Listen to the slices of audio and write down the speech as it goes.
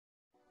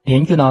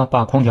邻居呢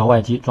把空调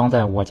外机装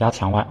在我家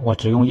墙外，我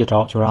只用一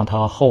招就让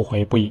他后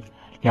悔不已。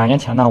2年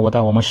前呢，我在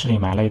我们市里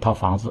买了一套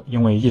房子，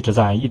因为一直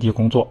在异地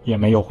工作，也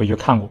没有回去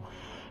看过。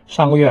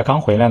上个月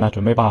刚回来呢，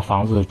准备把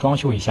房子装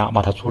修一下，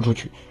把它租出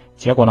去。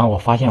结果呢，我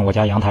发现我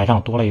家阳台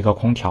上多了一个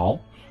空调，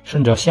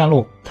顺着线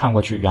路看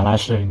过去，原来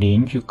是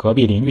隔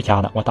壁邻居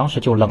家的。我当时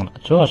就愣了，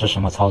这是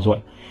什么操作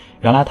呀？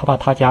原来他把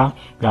他家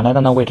原来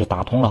的那位置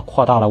打通了，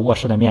扩大了卧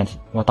室的面积。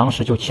我当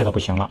时就气得不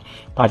行了，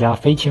大家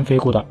非亲非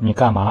故的，你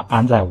干嘛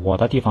安在我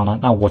的地方呢？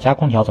那我家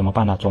空调怎么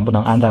办呢？总不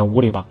能安在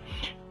屋里吧？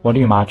我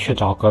立马去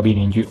找隔壁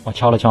邻居，我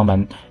敲了敲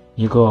门，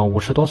一个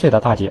50多岁的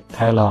大姐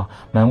开了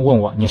门问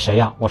我，你谁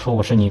呀？我说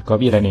我是你隔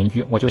壁的邻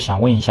居，我就想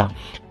问一下，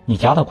你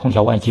家的空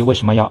调外机为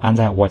什么要安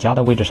在我家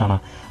的位置上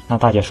呢？那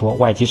大姐说，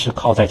外机是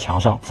靠在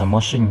墙上，怎么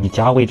是你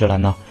家位置了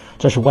呢？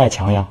这是外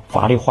墙呀，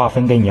法律划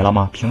分给你了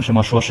吗？凭什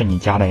么说是你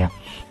家的呀？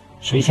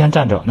谁先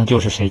占着那就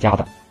是谁家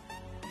的。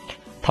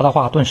他的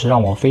话顿时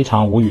让我非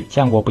常无语，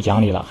见过不讲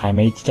理了，还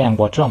没见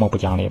过这么不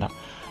讲理的。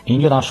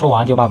邻居呢说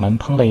完就把门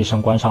砰的一声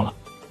关上了。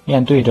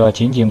面对着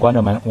紧紧关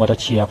着门，我的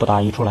气也不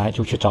打一处来，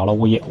就去找了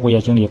物业。物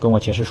业经理跟我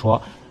解释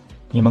说，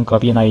你们隔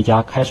壁那一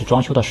家开始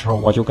装修的时候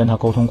我就跟他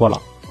沟通过了，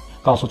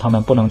告诉他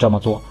们不能这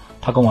么做。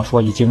他跟我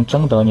说已经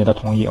征得你的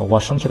同意。我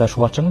生气的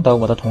说，征得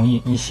我的同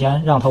意？你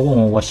先让他问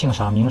问我姓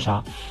啥名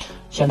啥。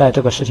现在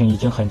这个事情已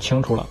经很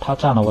清楚了，他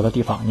占了我的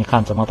地方，你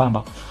看怎么办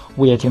吧？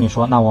物业经理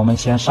说，那我们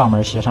先上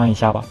门协商一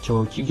下吧。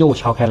就又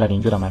敲开了邻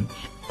居的门，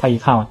他一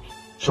看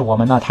是我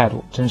们那态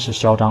度，真是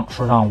嚣张，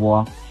说让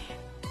我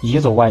移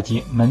走外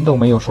机，门都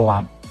没有说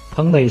完，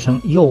砰的一声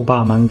又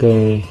把门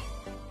给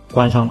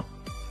关上了。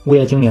物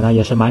业经理呢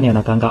也是满脸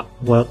的尴尬，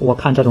我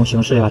看这种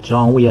形势呀，指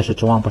望物业是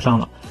指望不上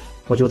了。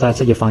我就在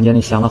自己房间里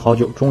想了好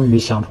久，终于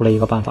想出了一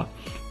个办法。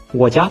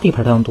我家地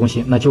盘上的东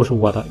西那就是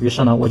我的，于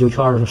是呢我就去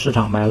二手市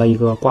场买了一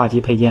个挂机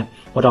配件，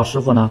我找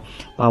师傅呢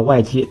把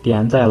外机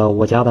连在了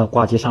我家的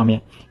挂机上面，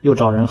又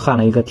找人焊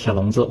了一个铁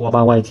笼子，我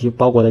把外机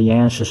包裹得严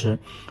严实实，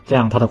这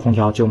样它的空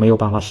调就没有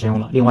办法使用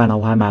了。另外呢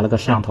我还买了个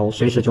摄像头，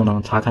随时就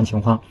能查看情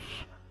况。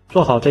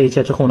做好这一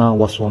切之后呢，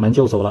我锁门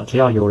就走了，只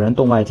要有人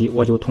动外机，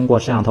我就通过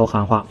摄像头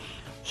喊话，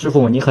师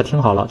傅你可听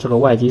好了，这个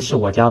外机是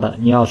我家的，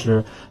你要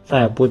是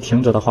再不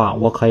停止的话，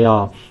我可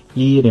要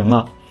110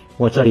了。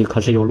我这里可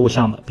是有录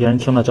像的。别人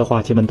听了这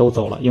话基本都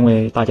走了，因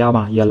为大家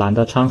嘛也懒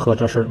得掺和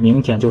这事，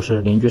明显就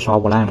是邻居耍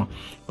无赖嘛，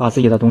把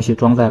自己的东西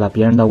装在了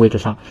别人的位置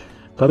上。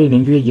隔壁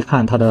邻居一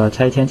看他的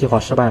拆迁计划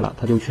失败了，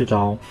他就去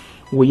找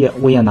物业，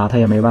物业拿他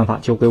也没办法，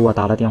就给我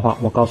打了电话。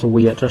我告诉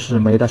物业这事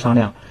没得商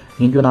量。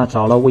邻居呢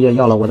找了物业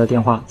要了我的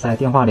电话，在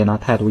电话里呢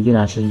态度依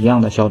然是一样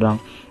的嚣张，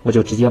我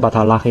就直接把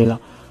他拉黑了。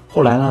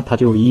后来呢他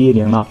就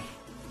110了，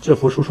制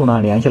服叔叔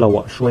呢联系了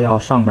我，说要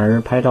上门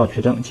拍照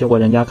取证，结果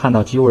人家看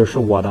到机位是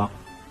我的，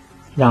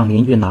让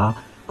邻居拿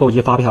购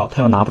机发票，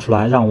他又拿不出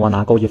来，让我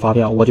拿购机发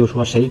票，我就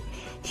说谁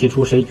提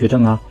出谁举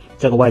证啊，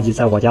这个外机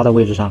在我家的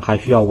位置上还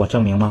需要我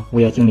证明吗？物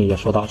业经理也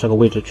说到，这个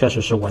位置确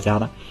实是我家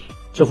的。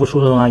制服叔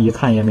叔呢一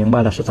看也明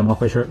白了是怎么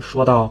回事，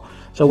说到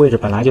这位置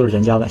本来就是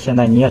人家的，现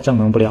在你也证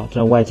明不了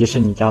这外机是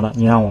你家的，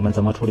你让我们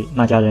怎么处理？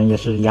那家人也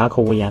是哑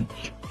口无言，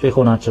最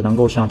后呢只能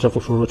够向制服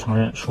叔叔承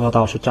认，说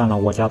到是占了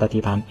我家的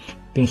地盘，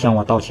并向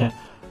我道歉。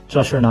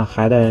这事呢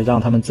还得让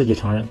他们自己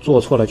承认，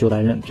做错了就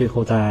得认。最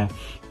后在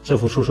制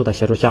服叔叔的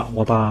协助下，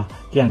我把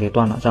电给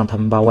断了，让他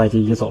们把外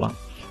机移走了。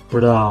不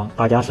知道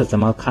大家是怎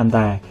么看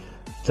待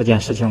这件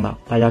事情的？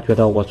大家觉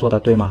得我做的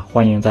对吗？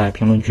欢迎在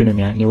评论区里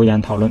面留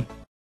言讨论。